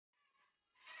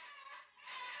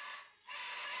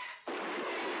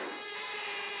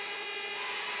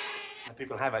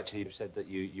People have actually said that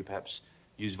you perhaps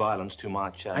use violence too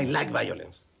much. I like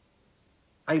violence.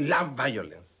 I love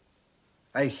violence.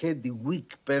 I hate the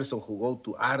weak person who go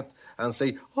to art and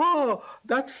say, oh,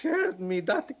 that hurt me,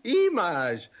 that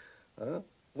image.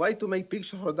 Why to make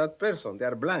pictures for that person? They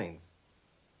are blind.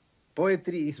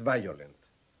 Poetry is violent.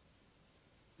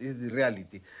 This is the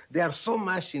reality. They are so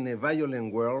much in a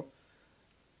violent world,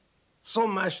 so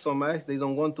much, they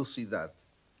don't want to see that.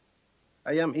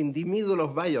 I am in the middle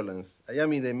of violence. I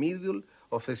am in the middle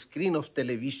of a screen of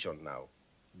television now.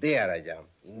 There I am,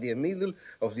 in the middle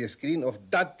of the screen of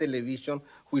that television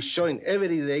which is showing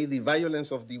every day the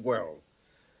violence of the world.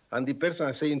 And the person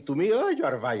is saying to me, oh, you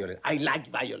are violent. I like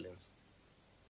violence.